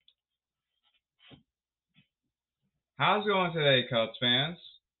How's it going today, Cubs fans?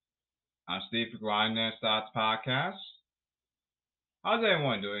 I'm Steve for Grinding Thoughts Podcast. How's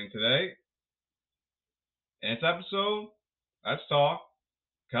everyone doing today? In this episode, let's talk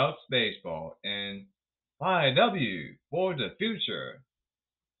Cubs baseball and YW for the future.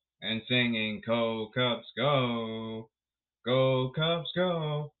 And singing Go Cubs Go, Go Cubs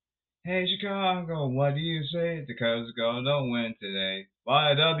Go. Hey Chicago, what do you say? The Cubs are gonna win today.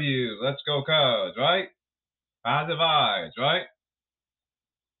 YW, let's go Cubs, right? Positive vibes, right?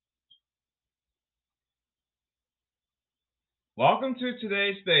 Welcome to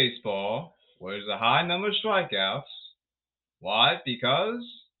today's baseball, where there's a high number of strikeouts. Why? Because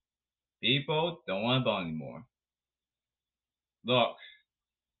people don't want to bunt anymore. Look,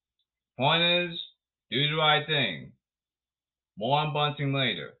 point is, do the right thing. More on bunting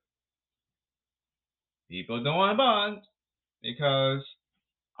later. People don't want to bunt because,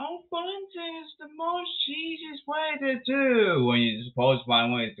 oh, bunting is the most cheesiest way to do when you're supposed to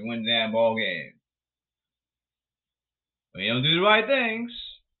find ways to win the damn ball game. When you don't do the right things,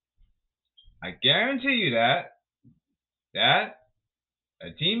 I guarantee you that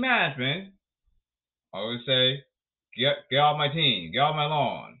a team management always say, get off my team, get off my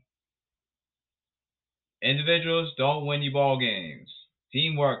lawn. Individuals don't win you ball games.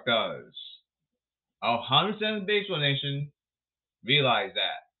 Teamwork does. 100% of the baseball nation realize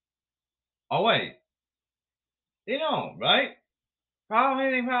that. Oh wait, they don't, right? Power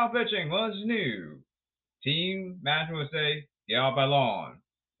hitting, power pitching, what's new? Team management would say, get off my lawn.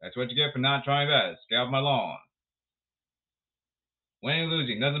 That's what you get for not trying best. Get off my lawn. Winning,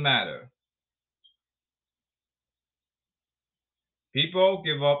 losing, doesn't matter. People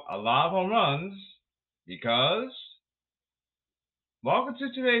give up a lot of home runs because welcome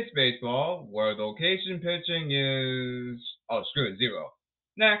to today's baseball, where the location pitching is screw it, zero.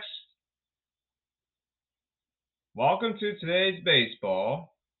 Next. Welcome to today's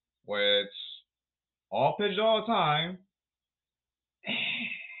baseball, where it's all pitch all the time.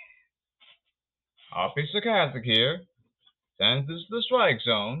 I'll be sarcastic here, since this is the strike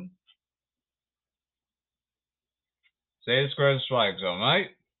zone. Say the square is the strike zone,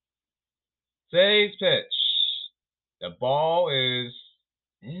 right? Today's pitch. The ball is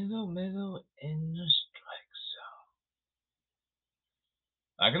in the middle in the strike zone.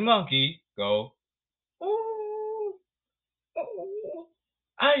 Like a monkey, go, ooh, ooh.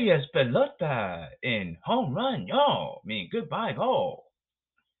 Arias pelota in home run, yo. Mean goodbye, go.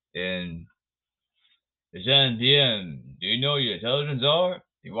 Then it's 7 p.m. Do you know your televisions are?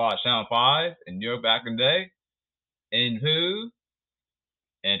 You watch Channel 5 in New York back in the day? In poo?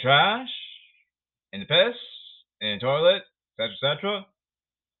 In trash? In the piss? In the toilet? Etc. etc.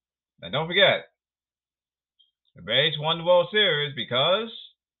 Now don't forget, the Rays won the World Series because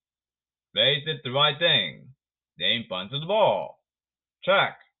Rays did the right thing. They ain't bunted the ball.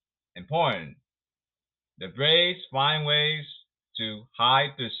 Check. Important. The Braves find ways to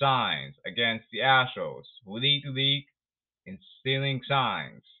hide their signs against the Astros, who lead the league in stealing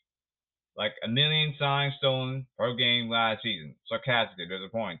signs. Like a million signs stolen per game last season. Sarcastically, there's a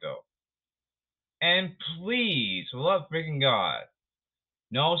point though. And please, for the love of freaking God,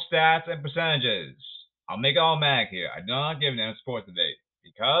 no stats and percentages. I'll make it automatic here. I'm not giving them support today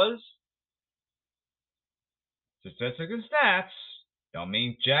because statistics and stats don't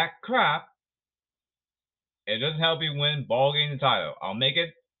mean jack crap. It doesn't help you win ball game and title. I'll make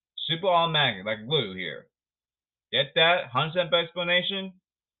it super automatic like glue here. Get that 100% explanation?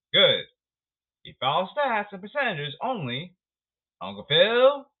 Good. You follow stats and percentages only. Uncle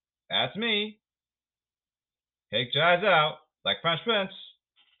Phil, that's me. Take your eyes out like French Prince.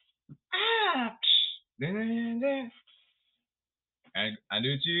 Ah, and I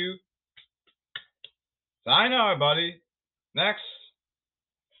do to you. Sayonara, buddy. Next.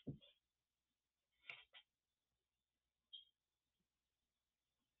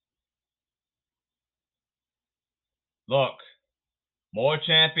 Look, more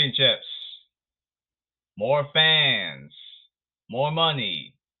championships, more fans, more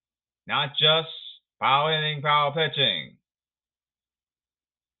money. Not just power hitting, power pitching.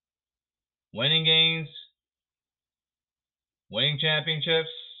 Winning games, winning championships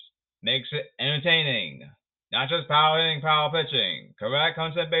makes it entertaining. Not just power hitting, power pitching. Correct,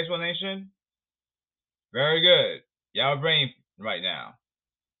 Concept Baseball Nation? Very good. You have a brain right now.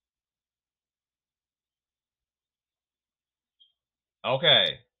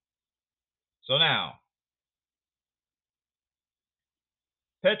 Okay. So now,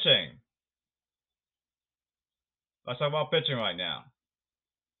 pitching. Let's talk about pitching right now.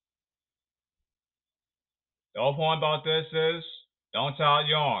 The whole point about this is don't tell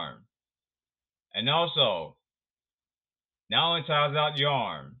your arm. And also, Now only tires out your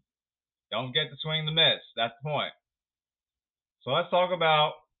arm. Don't get to swing the miss. That's the point. So let's talk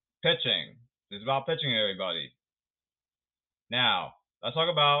about pitching. This is about pitching, everybody. Now, let's talk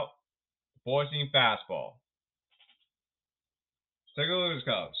about four-seam fastball. Take a look at this,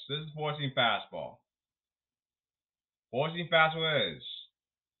 Cubs. This is four-seam fastball. Four-seam fastball is.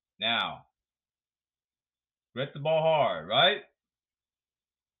 Now, grip the ball hard, right?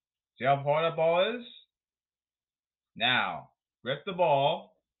 See how hard that ball is? Now, grip the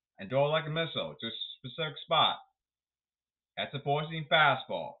ball and throw it like a missile to a specific spot. That's a four-seam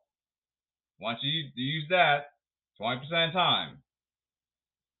fastball. Once you use that, 20% of the time.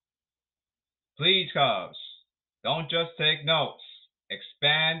 Please, Cubs, don't just take notes.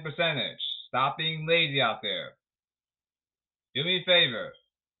 Expand percentage. Stop being lazy out there. Do me a favor.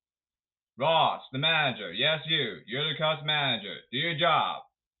 Ross, the manager. Yes, you. You're the Cubs manager. Do your job.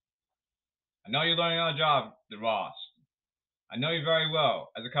 I know you're learning on the job, Ross. I know you very well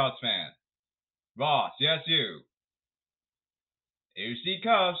as a Cubs fan. Ross, yes, you. If you see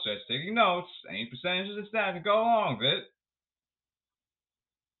Cubs just taking notes, any percentages and stats to go along with it,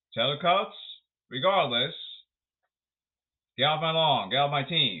 tell the Cubs, regardless, get off my lawn, get off my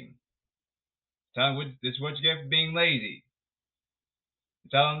team. Tell them this is what you get for being lazy.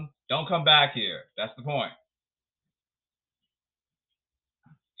 Tell them, don't come back here. That's the point.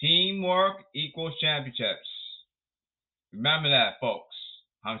 Teamwork equals championships. Remember that, folks.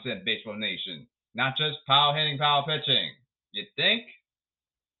 100% Baseball Nation. Not just power hitting, power pitching. You think?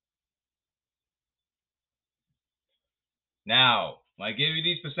 Now, when I give you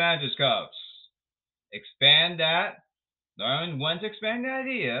these percentages, Cubs, expand that. Learn when to expand the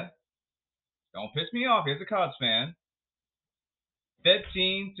idea. Don't piss me off. Here's a Cubs fan.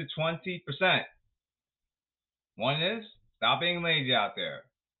 15 to 20%. One is, stop being lazy out there.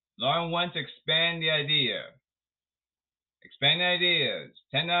 Learn when to expand the idea. Expand ideas.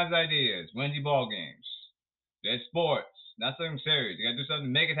 10 times ideas. Wins you ball games. It's sports. Not something serious. You gotta do something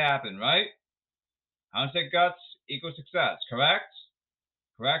to make it happen, right? 100% guts equals success, correct?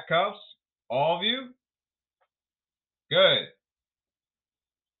 Correct, Cubs? All of you? Good.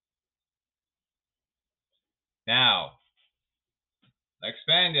 Now,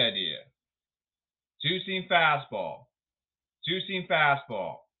 expand the idea. Two-seam fastball. Two-seam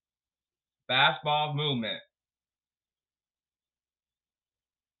fastball. Fastball movement.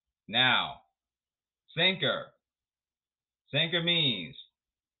 Now, sinker. Sinker means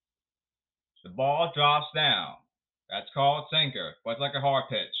the ball drops down. That's called sinker, but it's like a hard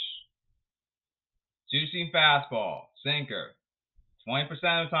pitch. Two-seam fastball, sinker, 20% of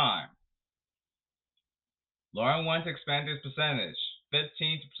the time. Learn when to expand this percentage,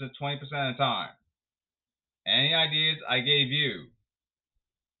 15 to 20% of the time. Any ideas I gave you?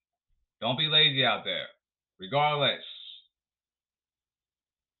 Don't be lazy out there, regardless.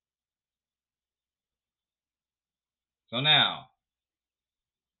 So now,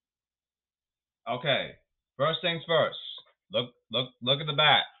 okay, first things first. Look at the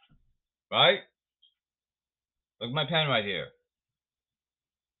bat, right? Look at my pen right here.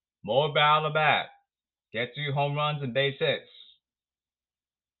 More barrel of the bat. Get you home runs and base hits.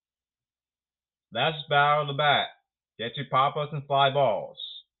 Less barrel of the bat. Get you pop-ups and fly balls.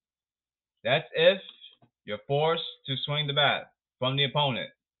 That's if you're forced to swing the bat from the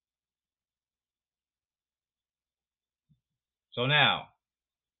opponent. So now,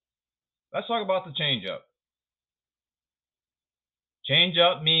 let's talk about the changeup.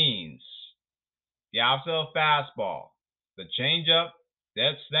 Changeup means the opposite of fastball. The changeup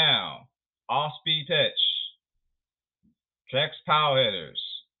steps down, off-speed pitch, tricks power hitters,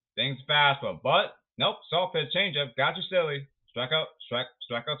 things fastball. But nope, soft pitch changeup got you silly. Strike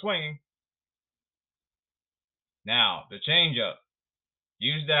out swinging. Now the changeup,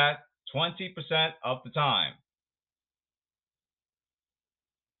 use that 20% of the time.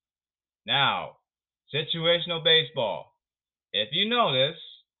 Now, situational baseball. If you notice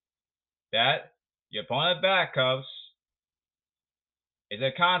that your opponent back, Cubs, is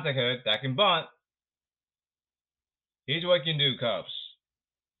a contact hitter that can bunt, here's what you can do, Cubs.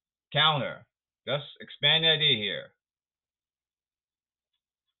 Counter. Just expand the idea here.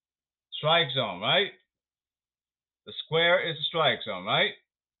 Strike zone, right? The square is the strike zone, right?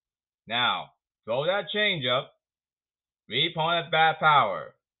 Now, throw that changeup. Read opponent's bat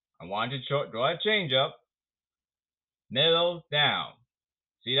power. I want you to draw that changeup. Middle down.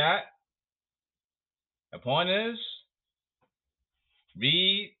 See that? The point is,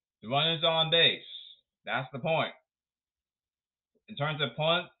 read the runners on base. That's the point. In terms of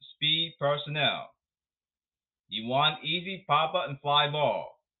punt, speed, personnel, you want easy pop up and fly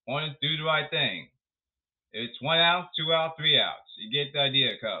ball. Point is do the right thing. It's 1 out, 2 out, 3 outs. You get the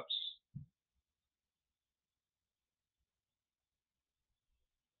idea, Cubs.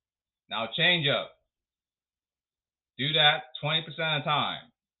 Now change up. Do that 20% of the time.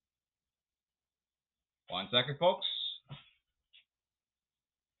 1 second, folks.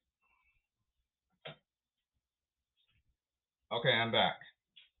 Okay, I'm back.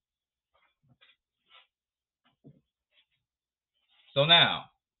 So now,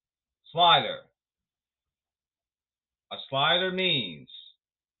 slider. A slider means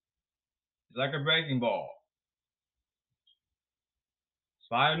it's like a breaking ball.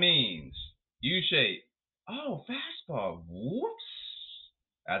 Slider means U-shape. Oh, fastball. Whoops.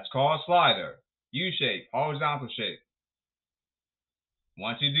 That's called slider. U-shape, horizontal shape.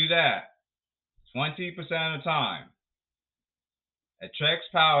 Once you do that, 20% of the time, it tricks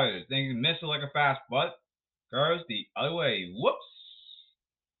power hitters. They miss it like a fastball. Curves the other way. Whoops.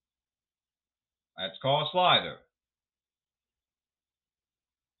 That's called slider.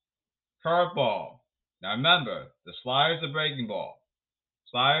 Curveball. Now remember, the slider is a breaking ball.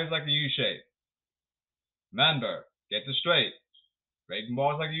 Slider is like a U-shape. Remember, get this straight. Breaking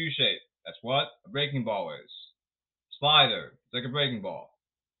ball is like a U-shape. That's what a breaking ball is. Slider is like a breaking ball.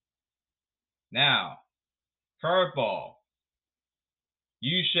 Now, curveball.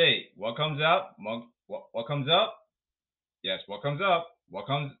 U-shape. What comes up? What comes up? Yes, what comes up? What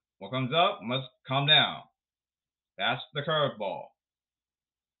comes up must come down. That's the curveball.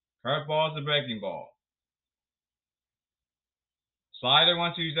 Curveball is the breaking ball. Slider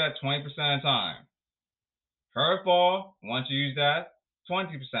wants to use that 20% of the time. Curveball wants to use that 20%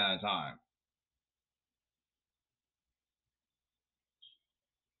 of the time.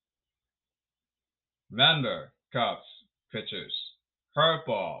 Remember, Cubs, pitchers.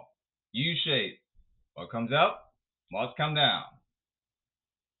 Curveball, U-shape. What comes up must come down.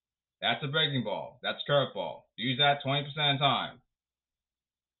 That's a breaking ball. That's curveball. Use that 20% of the time.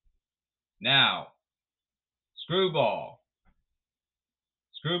 Now, screwball.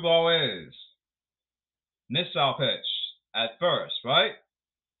 Screwball is missile pitch at first, right?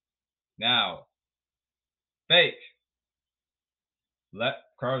 Now, fake.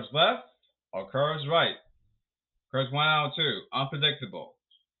 Curves left or curves right. Curves 1 out of 2. Unpredictable.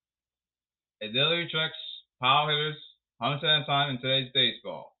 It literally tricks power hitters 100% of the time in today's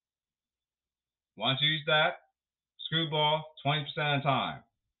baseball. Once you use that, screwball 20% of the time.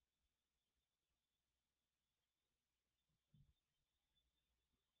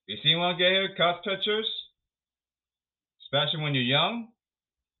 You see one get here, Cubs pitchers? Especially when you're young,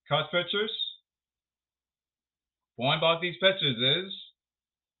 Cubs pitchers. Point about these pitchers is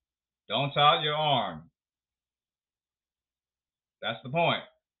don't tout your arm. That's the point.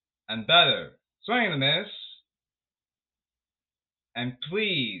 And better, swing and a miss. And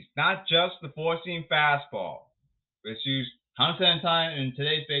please, not just the four-seam fastball, which is used 100% of the time in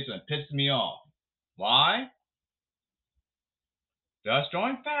today's baseball and pisses me off. Why? Just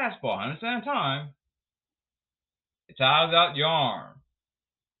throwing fastball 100% of the time, it tires out your arm.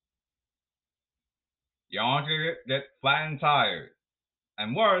 Your arm's gonna get flat and tired.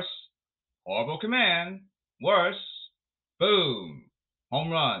 And worse, horrible command. Worse, boom,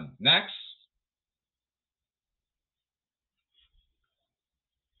 home run. Next.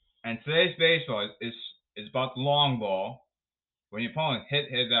 And today's baseball is about the long ball. When your opponent hit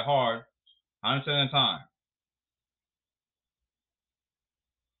that hard, 100% of the time.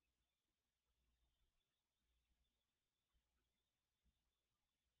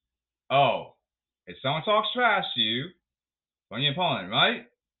 Oh, if someone talks trash to you, from your opponent, right?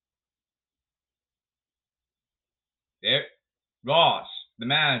 There, Ross, the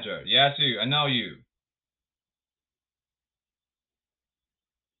manager. Yes, you. I know you.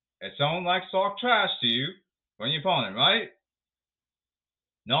 If someone likes to talk trash to you, from your opponent, right?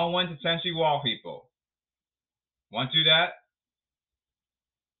 Know when to potentially walk people. Want to do that?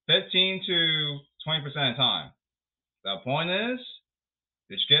 15 to 20% of the time. The point is,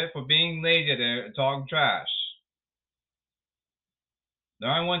 you should get it for being lazy there and talking trash.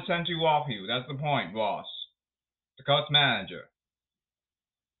 Learn when to potentially walk people. That's the point, Ross. The Cubs manager.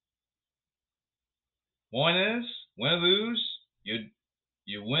 Point is, win or lose,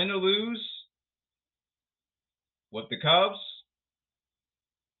 you win or lose with the Cubs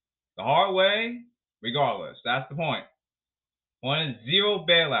the hard way, regardless. That's the point. Point is zero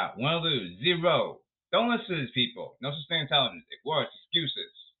bailout. Win or lose, zero. Don't listen to these people. No such thing as intelligence. Words,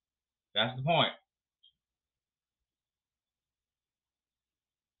 excuses. That's the point.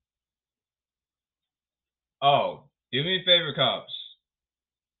 Oh, do me a favor, Cubs.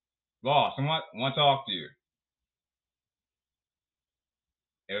 Ross, I want to talk to you.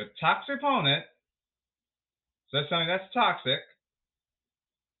 If a toxic opponent So that's something that's toxic.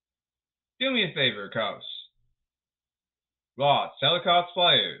 Do me a favor, Cubs. Ross, tell the Cubs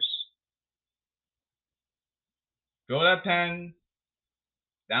players, throw that pen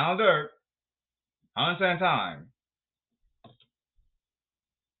down the dirt, 100% time,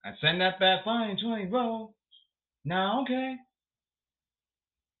 and send that bat flying 20 roll. Now, okay.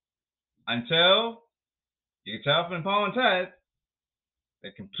 Until you can tell from the opponent's head,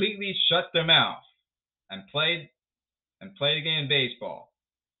 they completely shut their mouth and played the game of baseball.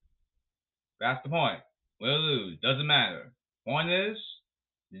 That's the point. Win or lose, doesn't matter. Point is,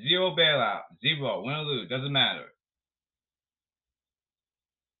 zero bailout, zero, win or lose, doesn't matter.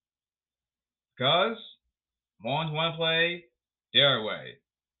 Because Marlins want to play their way.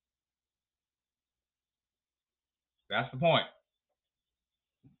 That's the point.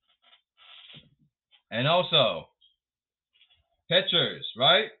 And also, pitchers,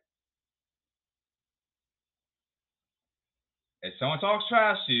 right? If someone talks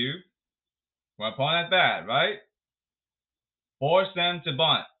trash to you, when opponent at bat, right? Force them to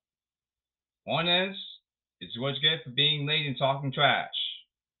bunt. One is, it's what you get for being late and talking trash.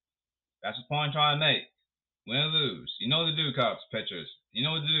 That's the point I'm trying to make. Win or lose. You know what to do, Cubs pitchers. You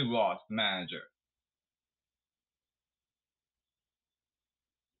know what to do, Ross, the manager.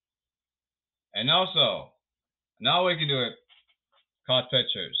 And also, another way you can do it, Cubs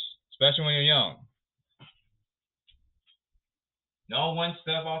pitchers, especially when you're young. Know when to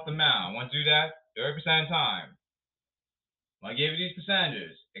step off the mound. Want to do that 30% of the time. When I gave you these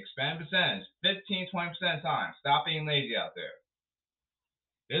percentages, expand percentage 15, 20% of the time. Stop being lazy out there.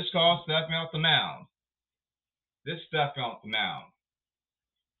 This calls stepping off the mound. This stepping off the mound.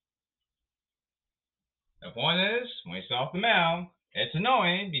 The point is, when you step off the mound, it's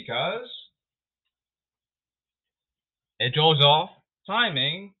annoying because it throws off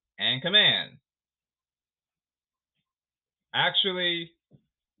timing and command. Actually,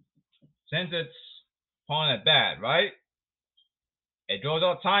 since it's opponent at bat, right? It throws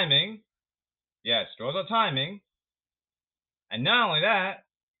off timing. Yes, throws off timing. And not only that,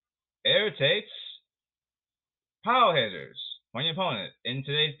 it irritates power hitters on your opponent in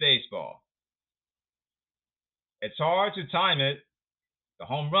today's baseball. It's hard to time it, the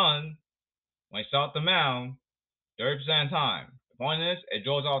home run, when you start the mound 30% of the time. The point is, it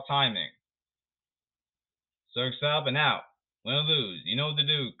throws off timing. So it's up and out. Win or lose. You know what to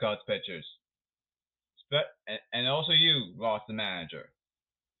do, Cubs pitchers. And also you, Ross, the manager.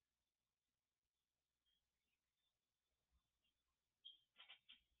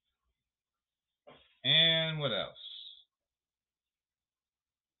 And what else?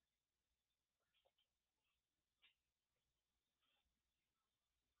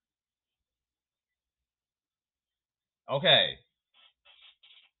 Okay.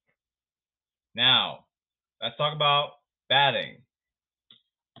 Now, let's talk about batting.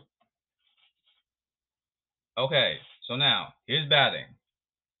 Okay, so now, here's batting.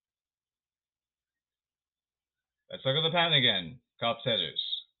 Let's look at the pen again, Cubs hitters.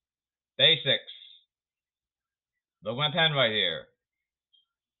 Basics. Look at my pen right here.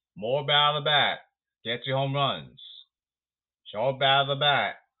 More bat out of the bat gets you home runs. Short bat out of the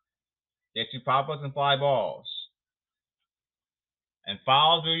bat gets you pop-ups and fly balls. And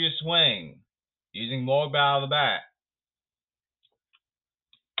follow through your swing using more bat out of the bat.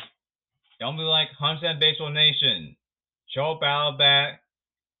 Don't be like 100% Baseball Nation. Short bat out of the bat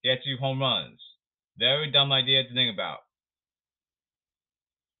gets you home runs. Very dumb idea to think about.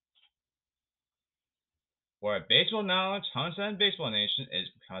 Where baseball knowledge, 100% Baseball Nation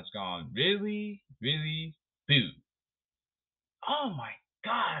has gone really, really boo. Oh my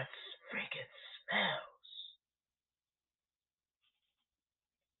god, it freaking smells.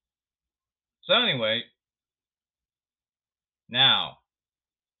 So anyway, now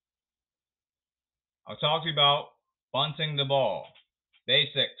I'll talk to you about bunting the ball.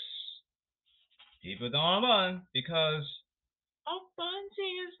 Basics. People don't want to bunt because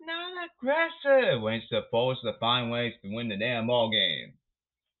bunting is not aggressive when it's supposed to find ways to win the damn ball game.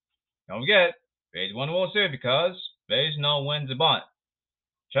 Don't forget, Phase 1 World Series because Phase no when to bunt.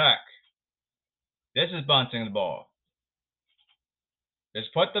 Check. This is bunting the ball.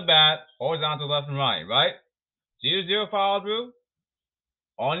 Just put the bat horizontal left and right, right? 0-0 follow through.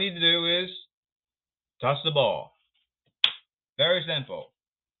 All you need to do is touch the ball. Very simple.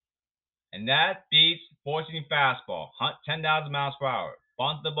 And that beats forcing fastball, 10,000 miles per hour.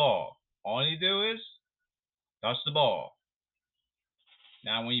 Bunt the ball. All you do is touch the ball.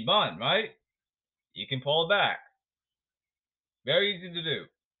 Now when you bunt, right, you can pull it back. Very easy to do.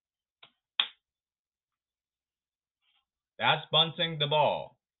 That's bunting the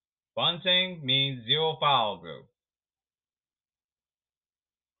ball. Bunting means zero follow through.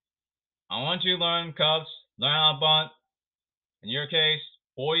 I want you to learn Cubs, learn how to bunt. In your case,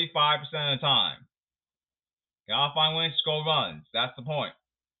 45% of the time. Gotta find ways to score runs. That's the point.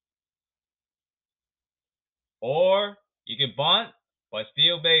 Or you can bunt, but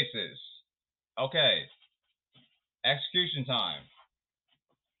steal bases. Okay. Execution time.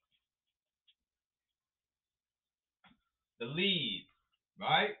 The lead,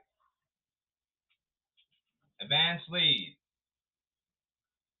 right? Advance lead.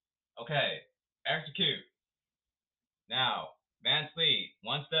 Okay. Execute. Now, advance lead.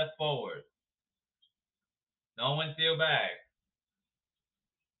 One step forward. No one steal back.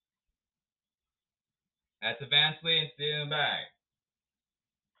 That's advance lead and stealing back.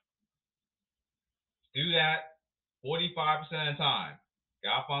 Do that 45% of the time.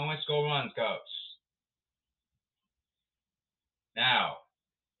 Gotta find ways to score runs, Cubs. Now,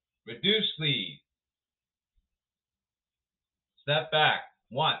 reduce lead. Step back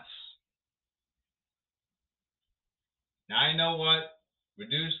once. Now you know what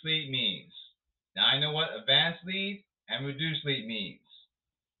reduced lead means. Now I know what advanced lead and reduced lead means.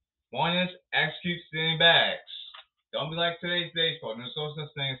 One is execute spinning bags. Don't be like today's baseball. There's no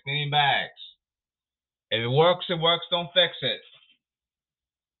such thing as spinning bags. If it works, it works. Don't fix it.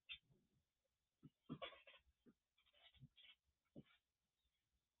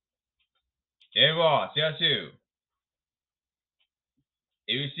 Hey Ross, yes you.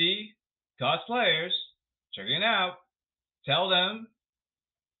 If you see Cubs players checking out, tell them,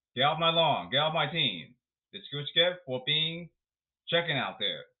 get off my lawn, get off my team. This is what you get for being checking out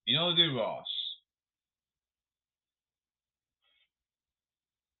there. You know what to do, Ross.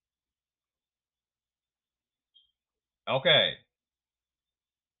 Okay.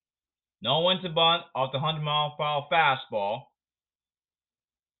 No one to bunt off the 100-mile-per-hour fastball.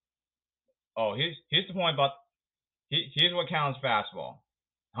 Oh, here's the point about here's what counts fastball.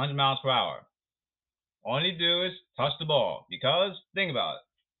 100 miles per hour. All you do is touch the ball. Because think about it.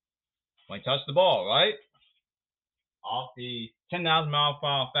 When you touch the ball, right? Off the 10,000 mile per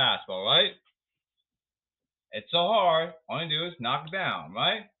hour fastball, right? It's so hard. All you do is knock it down,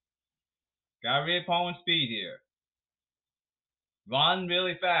 right? Gotta read opponent's speed here. Run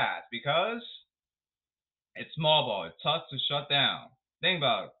really fast because it's small ball. It's tough to shut down. Think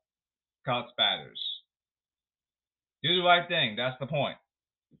about it, Cubs batters. Do the right thing. That's the point.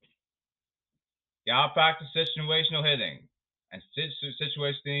 Gotta practice situational hitting and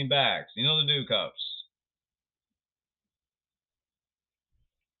situational hitting bags. You know the do, Cubs.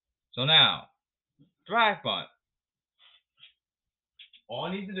 So now, drag bunt. All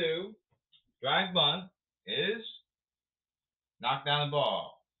I need to do, drag bunt, is knock down the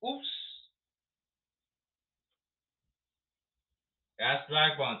ball. Oops. That's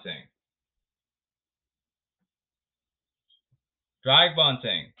drag bunting. Drag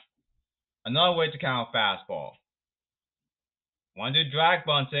bunting. Another way to count a fastball. Want to do drag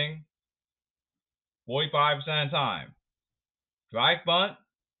bunting 45% of the time. Drag bunt,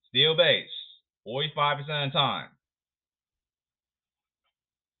 steal base 45% of the time.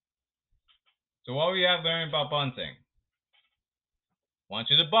 So what we have learned about bunting? Want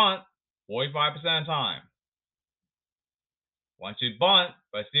you to bunt 45% of the time. Want you to bunt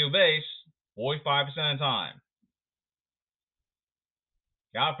but steal base 45% of the time.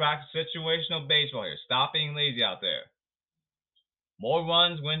 Gotta practice situational baseball here. Stop being lazy out there. More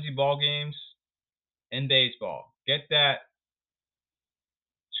runs wins you ball games in baseball. Get that,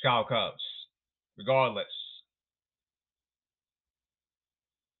 Chicago Cubs. Regardless.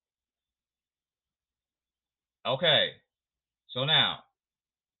 Okay. So now,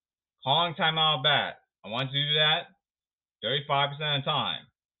 calling timeout bat. I want you to do that 35% of the time.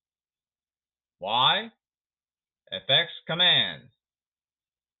 Why? Affects command.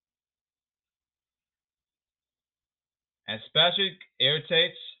 And especially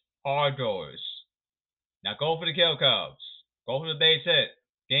irritates hard throwers. Now go for the kill, Cubs. Go for the base hit.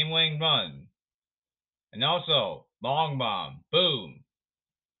 Game winning run. And also, long bomb. Boom.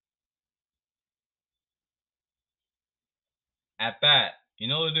 At bat. You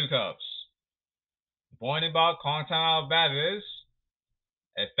know the do, Cubs. The point about calling timeout bat is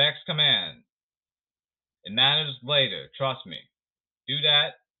affects command. It matters later, trust me. Do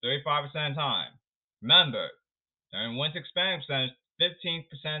that 35% of the time. Remember, during wins expanding percentage, 15%,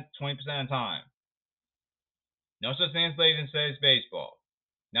 20% of the time. No such thing as lazy in today's baseball.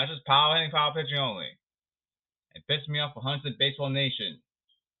 Not just power hitting, power pitching only. It pisses me off for hundreds of baseball nation.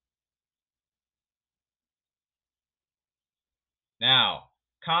 Now,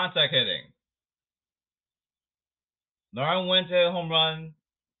 contact hitting. Learn when to hit a home run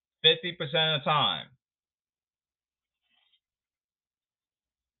 50% of the time.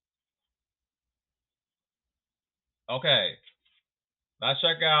 Okay, let's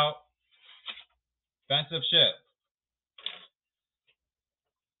check out defensive shift.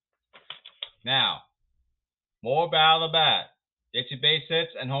 Now, more battle to bat. Get your base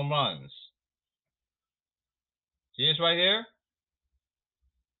hits and home runs. See this right here?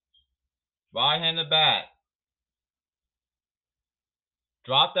 Right-handed bat.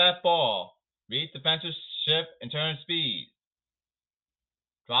 Drop that ball. Read defensive shift and turn speed.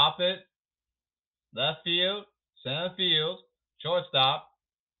 Drop it. Left field, center field, shortstop.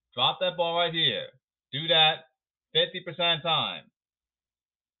 Drop that ball right here. Do that 50% of the time.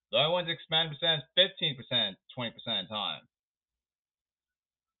 The other one's expand percent 15%, 20% of the time.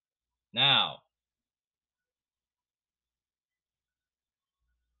 Now,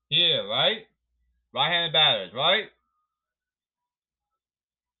 here, right? Right-handed batters, right?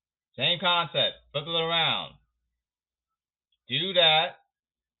 Same concept. Flip it around. Do that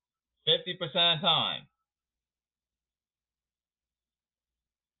 50% of the time.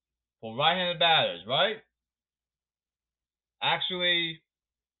 For right-handed batters, right? Actually,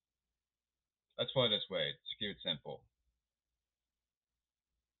 let's put it this way to keep it simple.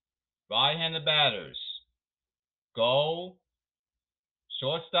 Right-handed batters. Go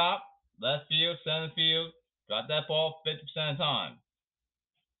shortstop, left field, center field. Drop that ball 50% of the time.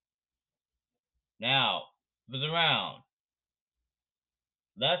 Now, flip it around.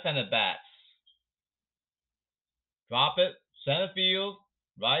 Left-handed bats. Drop it, center field,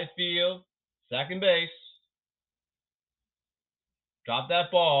 right field, second base. Drop that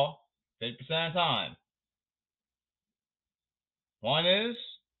ball 50% of the time. Point is,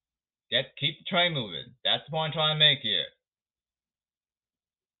 keep the train moving. That's the point I'm trying to make here.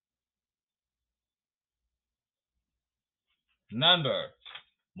 Remember,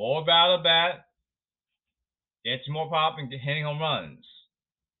 more battle bat gets you more pop and hitting home runs.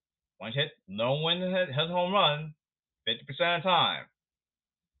 Once you hit, no one hit a home run 50% of the time.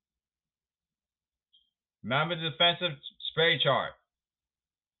 Remember the defensive spray chart,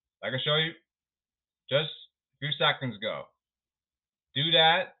 like I showed you just a few seconds ago. Do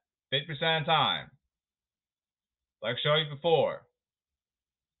that 50% of the time, like I showed you before.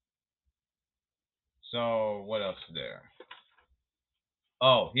 So what else is there?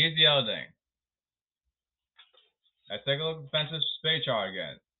 Oh, here's the other thing. Let's take a look at the defensive spray chart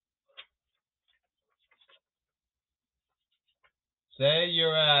again. Say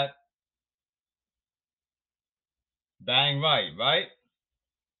you're at batting right?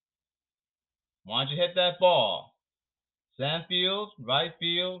 Why don't you hit that ball? Center field, right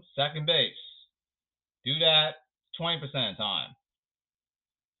field, second base. Do that 20% of the time.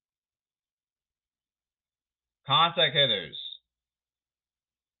 Contact hitters.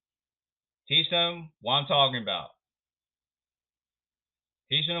 Teach them what I'm talking about.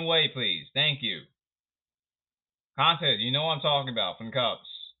 Teach them the way, please. Thank you. Contact, you know what I'm talking about from the Cubs.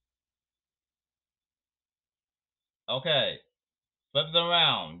 Okay. Flip it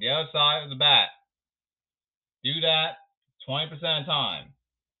around. The other side of the bat. Do that 20% of the time.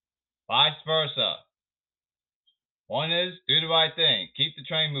 Vice versa. One is do the right thing. Keep the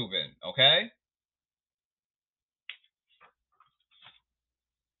train moving. Okay?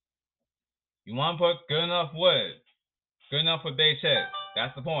 You want to put good enough wood. Good enough for base hit.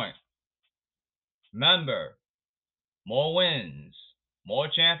 That's the point. Remember, more wins, more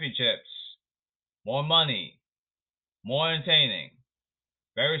championships, more money, more entertaining.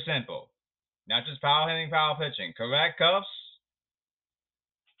 Very simple. Not just power hitting, power pitching. Correct, Cubs?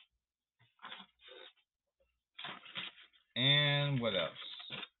 And what else?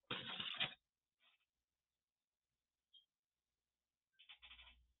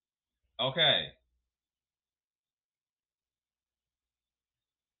 Okay.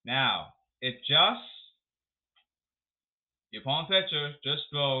 Now, if just your opponent pitcher just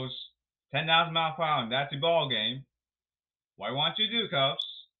throws 10,000 miles per hour and that's your ball game, what I want you to do, Cubs,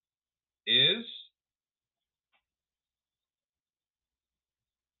 is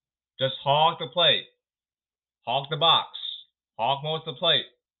just hog the plate, hog the box, hog most of the plate.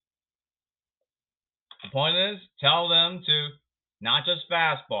 The point is, tell them to not just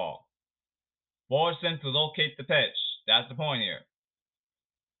fastball, force them to locate the pitch. That's the point here.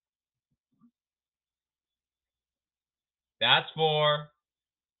 That's for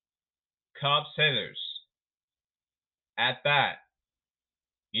Cubs hitters. At bat.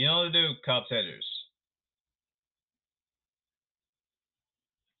 You know what to do, Cubs hitters.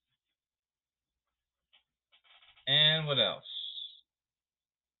 And what else?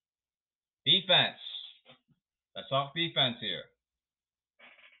 Defense. Let's talk defense here.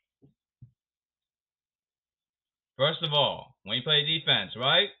 First of all, when you play defense,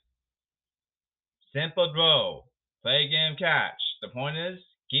 right? Simple drill. Play game catch. The point is,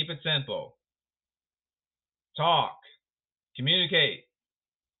 keep it simple. Talk. Communicate.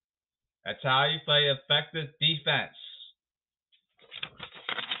 That's how you play effective defense.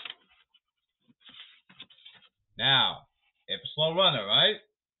 Now, if a slow runner, right?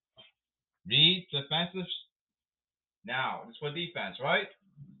 Read defensive. Now, this is for defense, right?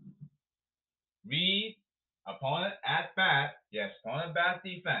 Read opponent at bat. Yes, opponent bat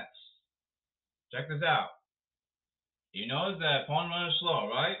defense. Check this out. You notice that opponent runner slow,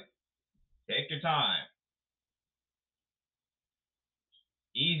 right? Take your time.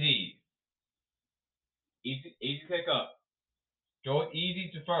 Easy. Easy pick up. Go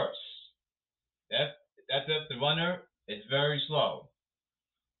easy to first. That's if the runner is very slow.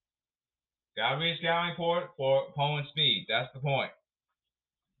 Gotta read scouting report for opponent speed. That's the point.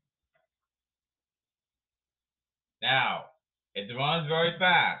 Now, if the runner's very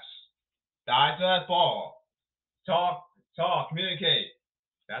fast, dive to that ball. Talk, communicate.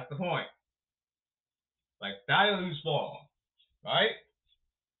 That's the point. Like, dive a loose ball, right?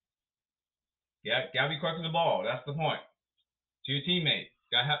 Yeah, gotta be quick to the ball. That's the point. To your teammate,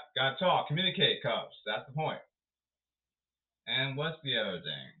 gotta talk, communicate, Cubs. That's the point. And what's the other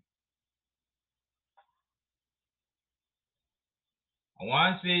thing? I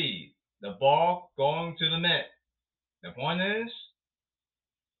want to see the ball going to the mitt. The point is,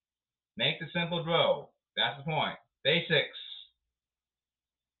 make the simple drill. That's the point. Basics.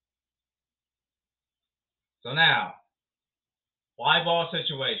 So now, fly ball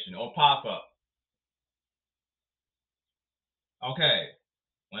situation or pop up. Okay,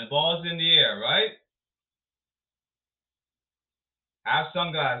 when the ball is in the air, right? Have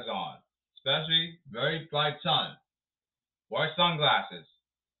sunglasses on, especially very bright sun. Wear sunglasses.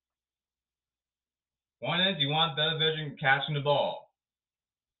 Point is, you want better vision catching the ball.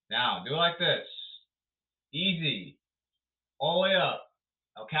 Now, do it like this. Easy. All the way up.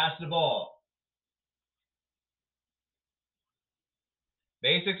 I'll catch the ball.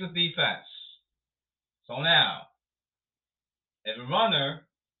 Basics of defense. So now, if a runner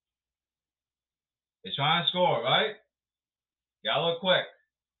is trying to score, right? You gotta look quick.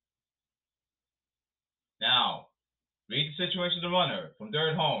 Now, read the situation of the runner from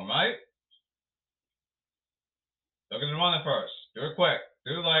third home, right? Look at the runner first. Do it quick.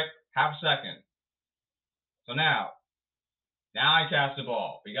 Do it like half a second. So now I catch the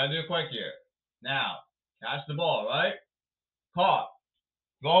ball. We gotta do it quick here. Now, catch the ball, right? Caught.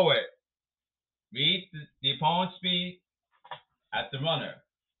 Go it. Read the opponent's speed at the runner.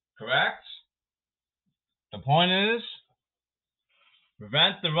 Correct? The point is,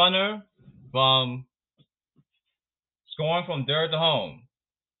 prevent the runner from scoring from third to home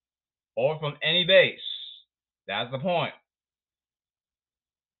or from any base. That's the point.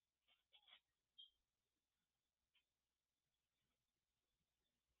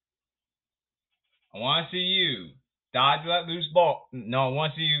 I want to see you dodge that loose ball. No, I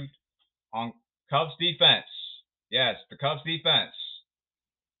want to see you on Cubs defense. Yes, the Cubs defense.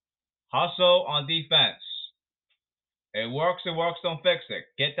 Hustle on defense. It works, don't fix it.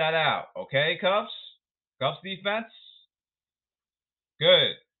 Get that out. Okay, Cubs? Cubs defense?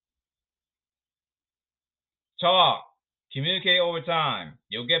 Good. Talk. Communicate over time.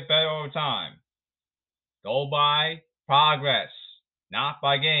 You'll get better over time. Go by progress, not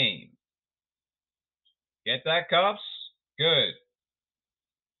by game. Get that, Cubs? Good.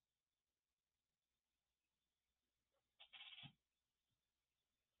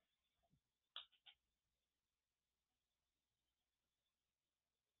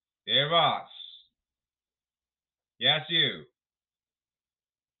 Dear Ross. Yes, you.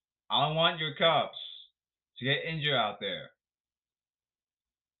 I don't want your Cubs to get injured out there.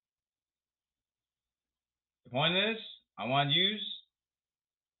 The point is, I want to use.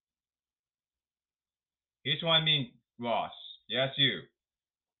 Here's what I mean, Ross. Yes, you.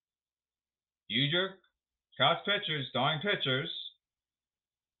 Use your Cubs pitchers, starting pitchers,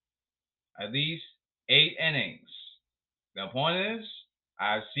 at least 8 innings. The point is,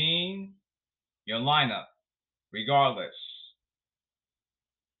 I've seen your lineup, regardless.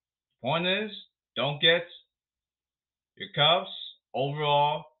 Point is, don't get your Cubs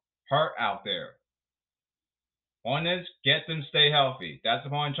overall hurt out there. Point is, get them stay healthy. That's the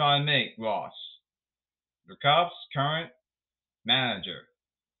point I'm trying to make, Ross. The Cubs' current manager.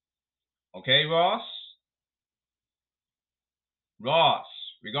 Okay, Ross? Ross,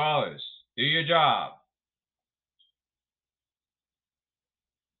 regardless, do your job.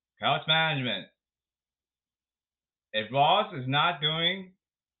 Cubs management. If Ross is not doing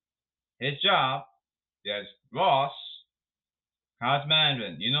his job, yes, Ross, Cubs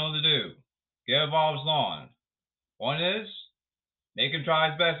management, you know what to do. Get involved lawn. One is, make him try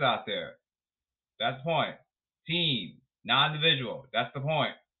his best out there. That's the point. Team, not individual. That's the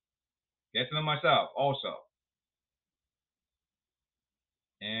point. Get to know myself also.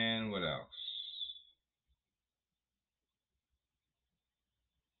 And what else?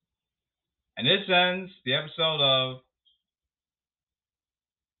 And this ends the episode of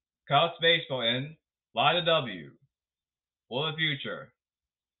Cubs Baseball in Fly the W for the future.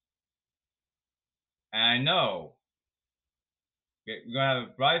 And I know we're going to have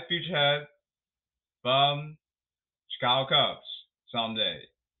a bright future ahead from Chicago Cubs someday.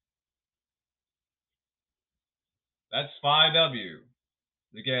 Let's fly W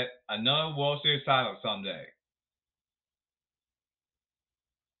to get another World Series title someday.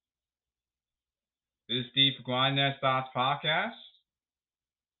 This is Steve for Grindnet Thoughts Podcast.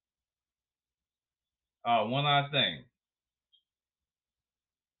 One last thing.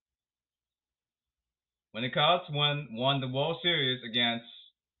 When the Cubs won the World Series against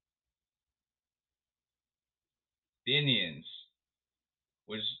the Indians,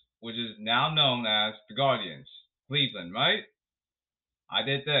 which is now known as the Guardians, Cleveland, right? I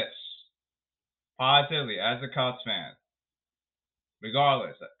did this positively as a Cubs fan,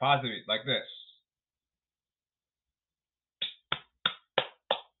 regardless, positively like this.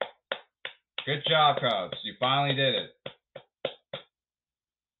 Good job, Cubs. You finally did it.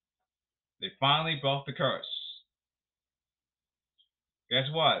 They finally broke the curse.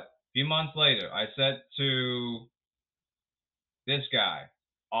 Guess what? A few months later, I said to this guy,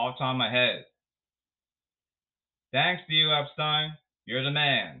 all time my head, thanks to you, Epstein. You're the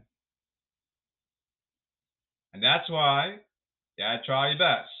man. And that's why you gotta try your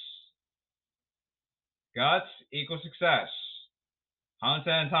best. Guts equals success.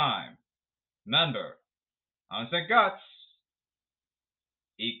 100% time. Remember, 100% guts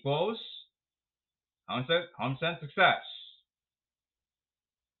equals 100% success.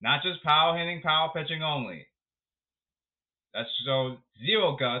 Not just power hitting, power pitching only. That's so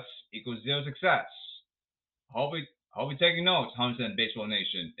 0 guts equals 0 success. Hope you're taking notes, 100% Baseball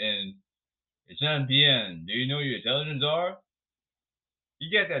Nation. And it's bien. Do you know who your intelligence are? You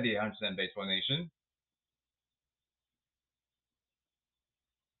get the idea, 100% Baseball Nation.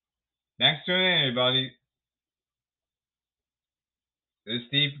 Thanks for tuning in, everybody. This is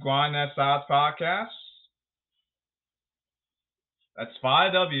Steve Grindnet Styles Podcast. That's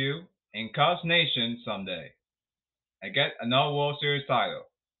 5W in Cubs Nation someday. And get another World Series title.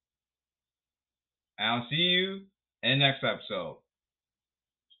 And I'll see you in the next episode.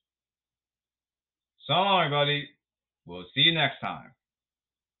 So long, everybody. We'll see you next time.